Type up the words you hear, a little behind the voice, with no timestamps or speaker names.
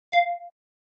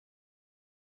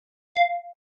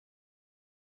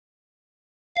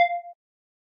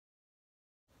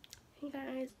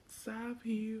guys, Sav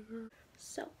here.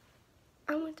 so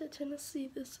I went to Tennessee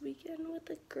this weekend with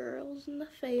the girls and the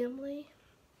family,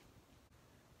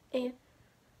 and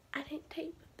I didn't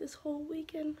tape this whole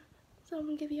weekend, so I'm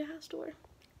gonna give you a house tour.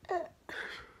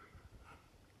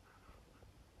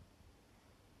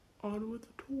 On with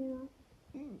the tour.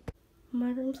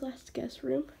 My room slash guest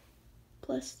room,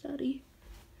 plus study.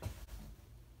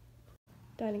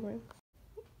 Dining room.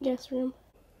 Guest room.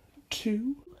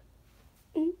 2.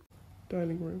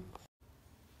 Dining room.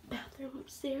 Bathroom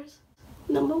upstairs.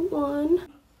 Number 1.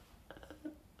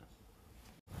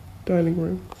 Dining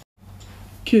room.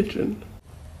 Kitchen.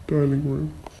 Dining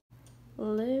room.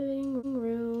 Living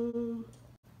room.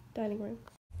 Dining room.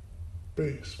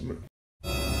 Basement.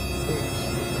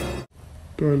 Basement.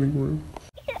 Dining room.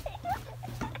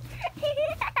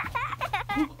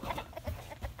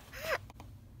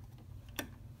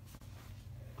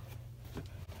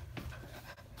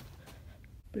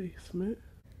 Basement.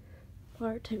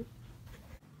 Part 2.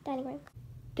 Dining room.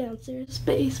 Downstairs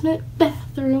basement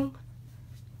bathroom.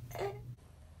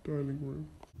 Dining room.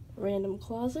 Random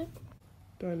closet.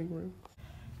 Dining room.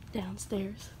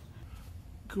 Downstairs.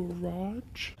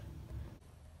 Garage.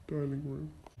 Dining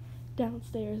room.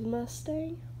 Downstairs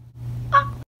Mustang.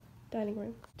 Dining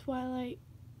room. Twilight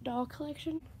doll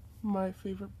collection. My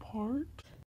favorite part.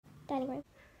 Dining room.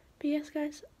 P.S.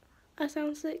 guys, I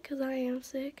sound sick because I am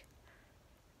sick.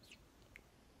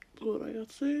 What I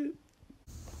gotta say?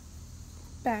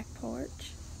 Back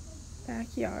porch.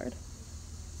 Backyard.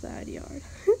 Side yard.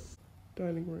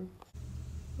 Dining room.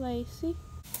 Lacey.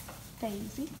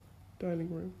 Daisy.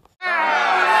 Dining room.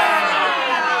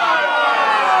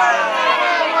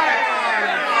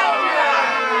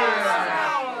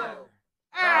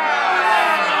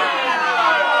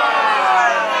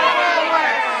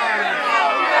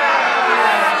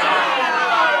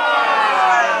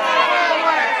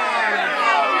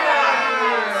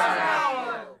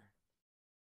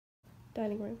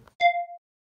 Dining room.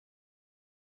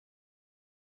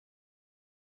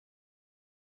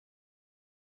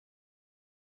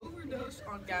 Overdose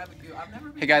on Gabagoo. I've never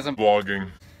been. Hey guys, I'm vlogging.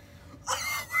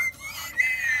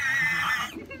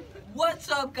 What's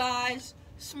up, guys?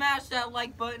 Smash that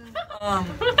like button.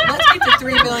 Let's get to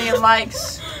 3 million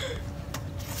likes.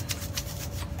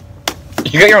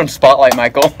 You got your own spotlight,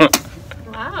 Michael.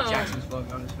 Wow. Jackson's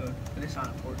vlog on his phone, but it's not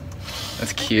important.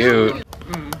 That's cute.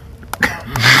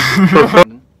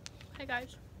 Hey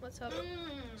guys, what's up?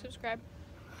 Subscribe.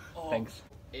 Oh, Thanks.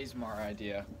 ASMR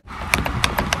idea.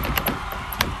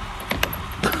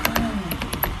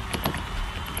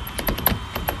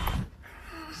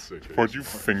 Why'd you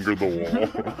finger the wall?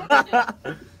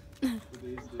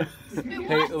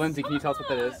 Hey, Lindsey, can you tell us what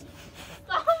that is?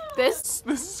 This?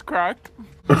 This is crack.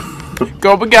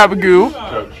 Gobba gabagoo.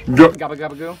 Gabba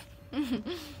gabba goo.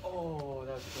 oh,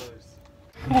 that was close.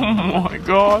 Oh my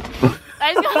god.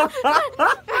 I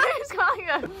just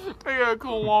got I got a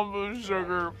Colombo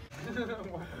sugar.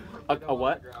 A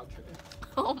what?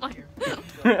 Oh my.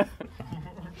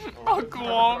 A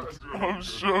clump of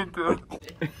sugar.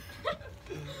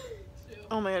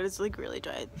 Oh my god, it's like really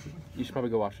dry. You should probably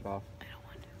go wash it off. I don't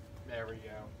want to. There we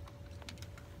go.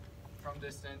 From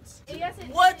distance.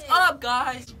 What's up,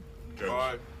 guys?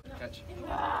 Catch. Catch.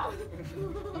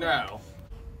 Now,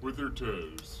 with your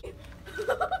toes.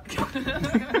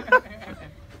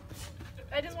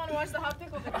 I just want to watch the hot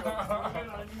pickle video.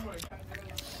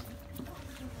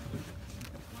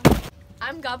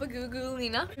 I'm Gabagoo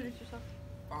Leena. Introduce yourself.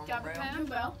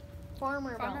 Belle.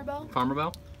 Farmer Belle. Farmer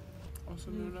Belle?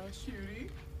 Also known as Cutie.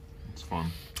 It's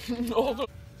fun. Hot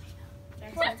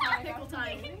pickle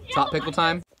time. Top pickle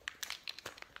time.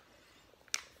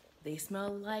 They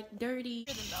smell like dirty.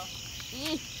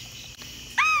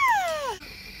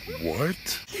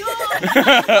 What?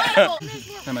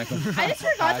 Hi, Michael. I just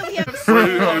forgot that we have.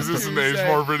 Is this an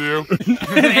ASMR video?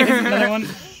 Another one.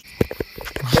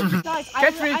 Guys,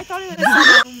 Catch me. I thought it was.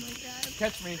 Oh my god.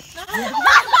 Catch me.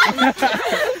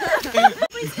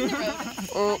 Please in the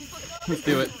road. Let's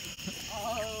do it.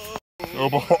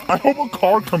 I hope a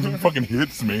car comes and fucking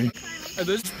hits me. Are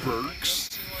those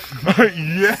Berks?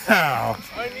 Yeah.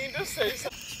 I need to say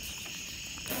something.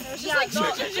 Yeah,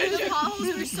 the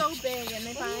potholes were so big and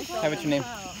they finally fell. Hi, what's your name?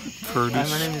 Curtis.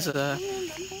 My name is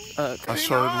I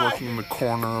started working in the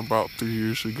corner about 3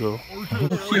 years ago.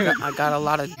 I got a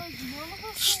lot of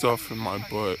Stuff in my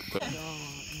butt.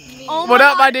 Oh What my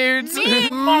up, god. my dudes? Me!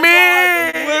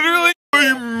 Literally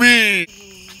me!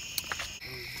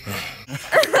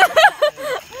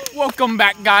 Welcome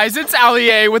back, guys. It's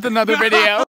Ali-A with another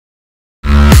video.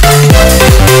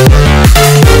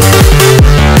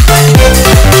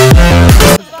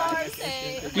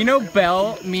 You know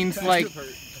Belle means like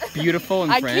beautiful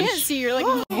in I French? can't see. You're like.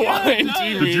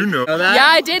 Did you know? That? Yeah,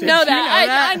 I did know you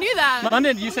that. I knew that.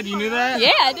 London, you said you knew that?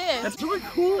 Yeah, I did. That's really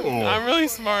cool. I'm really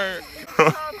smart.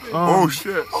 Oh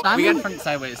shit. We got from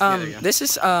sideways. This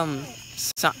is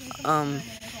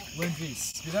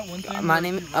Lindsey, do that one thing. my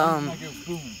name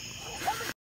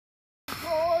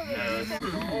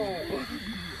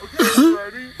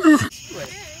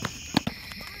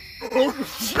Oh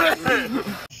shit.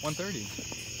 130.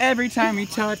 Every time we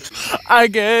touch. I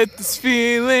get this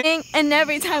feeling. And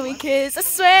every time we kiss, I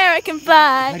swear I can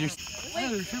fly.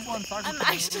 I'm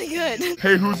actually good.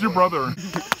 Hey, who's your brother?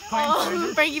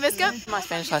 Oh, Frankie Visco. my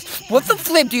Spanish class. What's the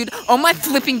flip, dude? Oh my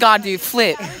flipping god, dude,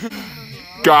 flip.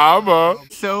 Gaba.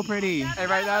 So pretty. Hey,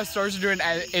 right now stores are doing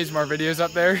ASMR videos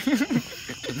up there.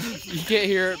 You can't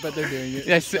hear it, but they're doing it.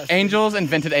 Yes, Angels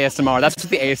invented ASMR. That's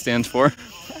what the A stands for.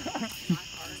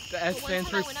 The S stands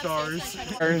for stars.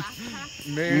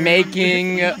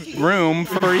 Making room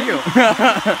for you.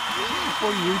 For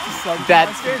you to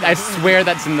subscribe. I swear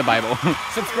that's in the Bible.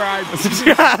 Subscribe.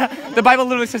 The Bible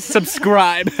literally says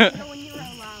subscribe.